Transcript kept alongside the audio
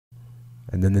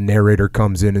And then the narrator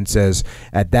comes in and says,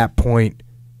 at that point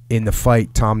in the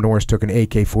fight, Tom Norris took an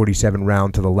AK-47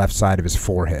 round to the left side of his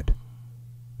forehead.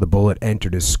 The bullet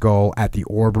entered his skull at the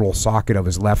orbital socket of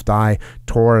his left eye,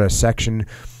 tore at a section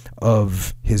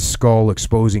of his skull,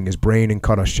 exposing his brain, and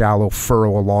cut a shallow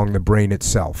furrow along the brain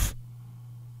itself.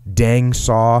 Dang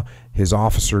saw his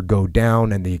officer go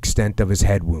down and the extent of his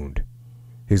head wound.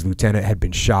 His lieutenant had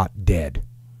been shot dead.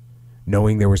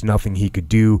 Knowing there was nothing he could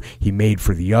do, he made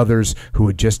for the others, who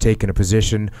had just taken a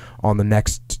position on the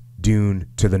next dune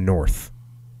to the north.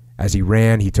 As he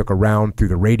ran, he took a round through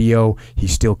the radio he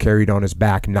still carried on his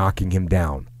back, knocking him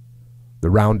down.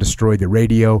 The round destroyed the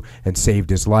radio and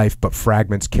saved his life, but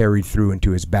fragments carried through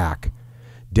into his back.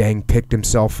 Dang picked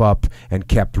himself up and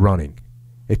kept running.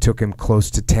 It took him close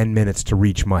to 10 minutes to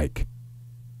reach Mike.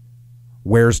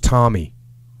 "Where's Tommy?"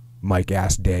 Mike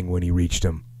asked Dang when he reached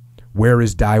him. "Where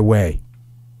is Dai Wei?"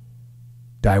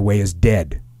 "Dai Wei is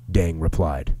dead," Dang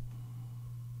replied.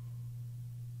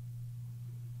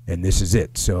 And this is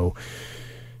it. So,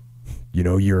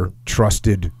 your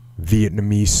trusted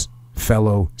Vietnamese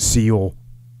fellow SEAL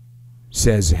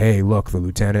says, hey, look, the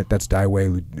lieutenant, that's Dai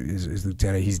Wei, is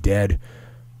lieutenant, he's dead.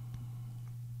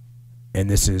 And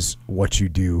this is what you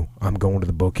do. I'm going to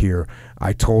the book here.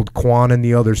 I told Quan and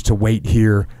the others to wait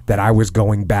here, that I was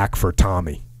going back for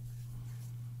Tommy.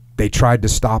 They tried to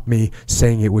stop me,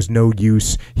 saying it was no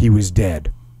use, he was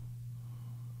dead.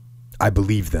 I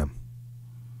believed them.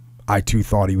 I too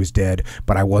thought he was dead,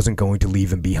 but I wasn't going to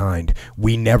leave him behind.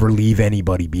 We never leave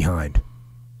anybody behind.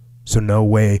 So no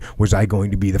way was I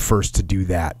going to be the first to do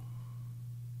that.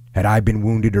 Had I been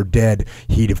wounded or dead,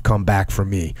 he'd have come back for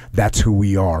me. That's who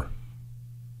we are.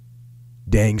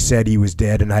 Dang said he was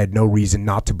dead, and I had no reason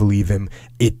not to believe him.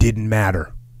 It didn't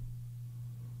matter.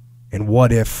 And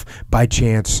what if, by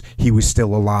chance, he was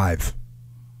still alive?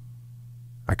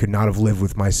 I could not have lived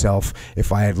with myself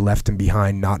if I had left him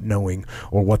behind, not knowing,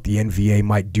 or what the NVA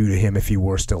might do to him if he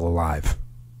were still alive.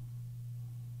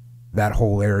 That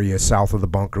whole area south of the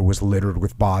bunker was littered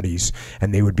with bodies,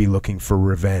 and they would be looking for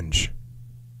revenge.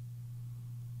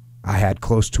 I had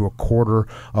close to a quarter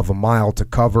of a mile to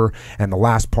cover, and the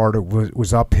last part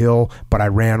was uphill, but I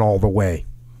ran all the way.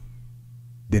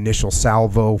 The initial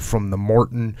salvo from the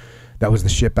Morton, that was the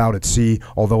ship out at sea,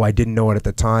 although I didn't know it at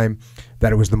the time,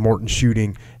 that it was the Morton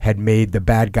shooting, had made the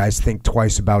bad guys think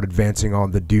twice about advancing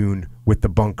on the dune with the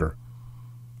bunker.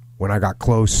 When I got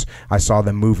close, I saw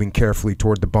them moving carefully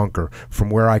toward the bunker.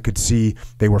 From where I could see,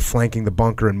 they were flanking the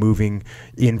bunker and moving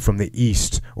in from the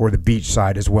east or the beach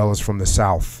side as well as from the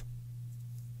south.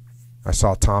 I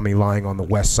saw Tommy lying on the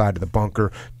west side of the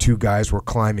bunker. Two guys were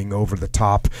climbing over the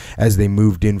top as they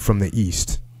moved in from the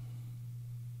east.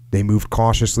 They moved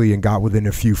cautiously and got within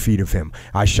a few feet of him.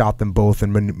 I shot them both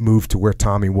and moved to where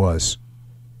Tommy was.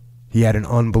 He had an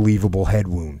unbelievable head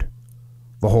wound.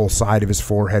 The whole side of his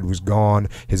forehead was gone.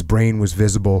 His brain was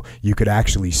visible. You could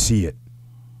actually see it.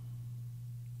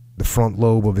 The front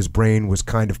lobe of his brain was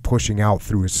kind of pushing out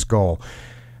through his skull.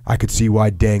 I could see why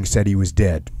Dang said he was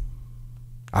dead.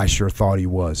 I sure thought he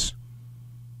was.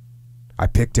 I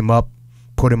picked him up,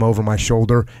 put him over my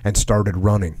shoulder, and started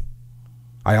running.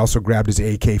 I also grabbed his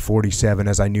AK-47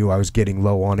 as I knew I was getting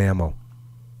low on ammo.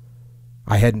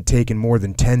 I hadn't taken more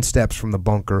than 10 steps from the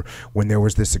bunker when there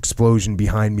was this explosion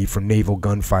behind me from naval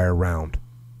gunfire round.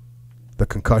 The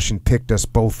concussion picked us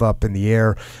both up in the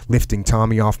air, lifting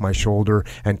Tommy off my shoulder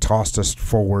and tossed us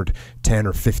forward 10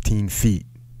 or 15 feet.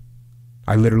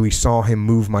 I literally saw him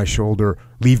leave my shoulder,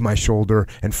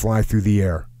 and fly through the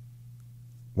air.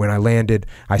 When I landed,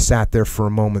 I sat there for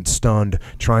a moment stunned,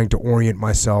 trying to orient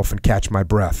myself and catch my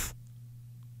breath.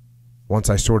 Once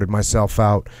I sorted myself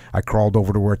out, I crawled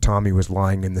over to where Tommy was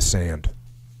lying in the sand.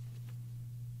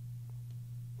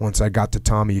 Once I got to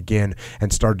Tommy again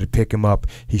and started to pick him up,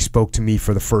 he spoke to me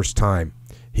for the first time.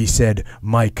 He said,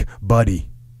 "Mike,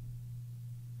 buddy."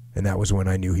 And that was when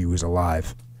I knew he was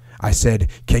alive. I said,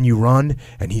 "Can you run?"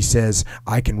 And he says,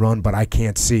 "I can run, but I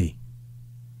can't see."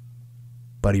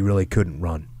 But he really couldn't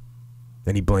run.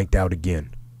 Then he blanked out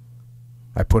again.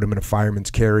 I put him in a fireman's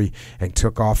carry and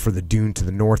took off for the dune to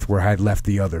the north where I had left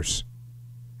the others.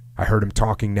 I heard him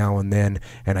talking now and then,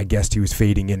 and I guessed he was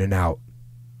fading in and out.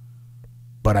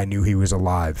 But I knew he was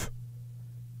alive.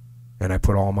 And I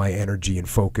put all my energy and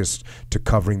focus to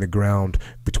covering the ground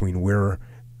between where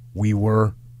we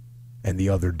were and the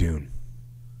other dune.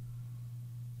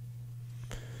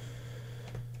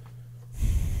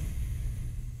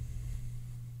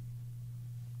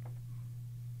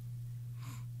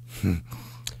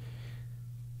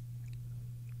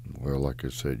 Well, like I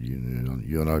said, you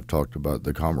and I have talked about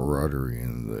the camaraderie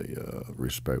and the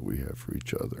respect we have for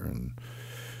each other. And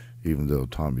even though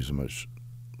Tommy's a much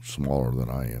smaller than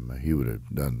I am, he would have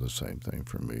done the same thing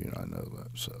for me, and I know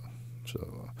that.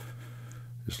 So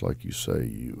it's like you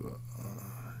say,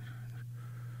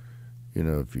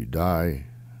 if you die,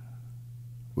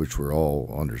 which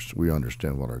we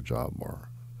understand what our job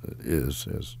is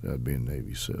as being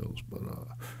Navy SEALs, but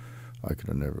I could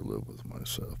have never lived with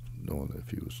myself knowing that if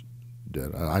he was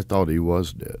dead. I thought he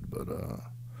was dead, but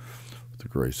with the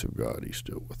grace of God, he's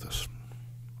still with us.